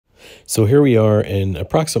So here we are in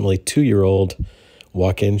approximately 2-year-old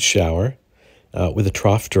walk-in shower with a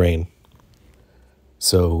trough drain.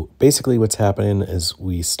 So basically what's happening is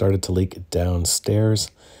we started to leak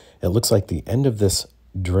downstairs. It looks like the end of this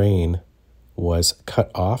drain was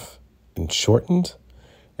cut off and shortened,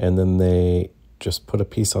 and then they just put a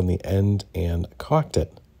piece on the end and caulked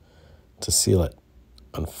it to seal it.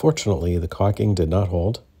 Unfortunately, the caulking did not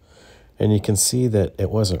hold, and you can see that it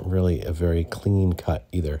wasn't really a very clean cut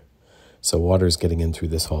either. So water is getting in through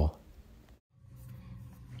this hole.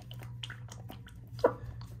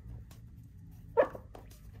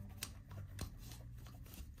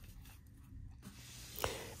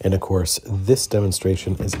 And of course, this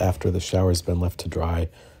demonstration is after the shower's been left to dry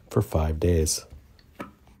for 5 days.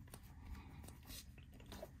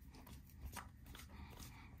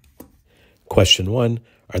 Question 1,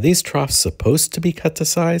 are these troughs supposed to be cut to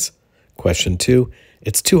size? Question 2,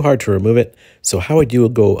 it's too hard to remove it, so how would you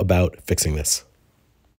go about fixing this?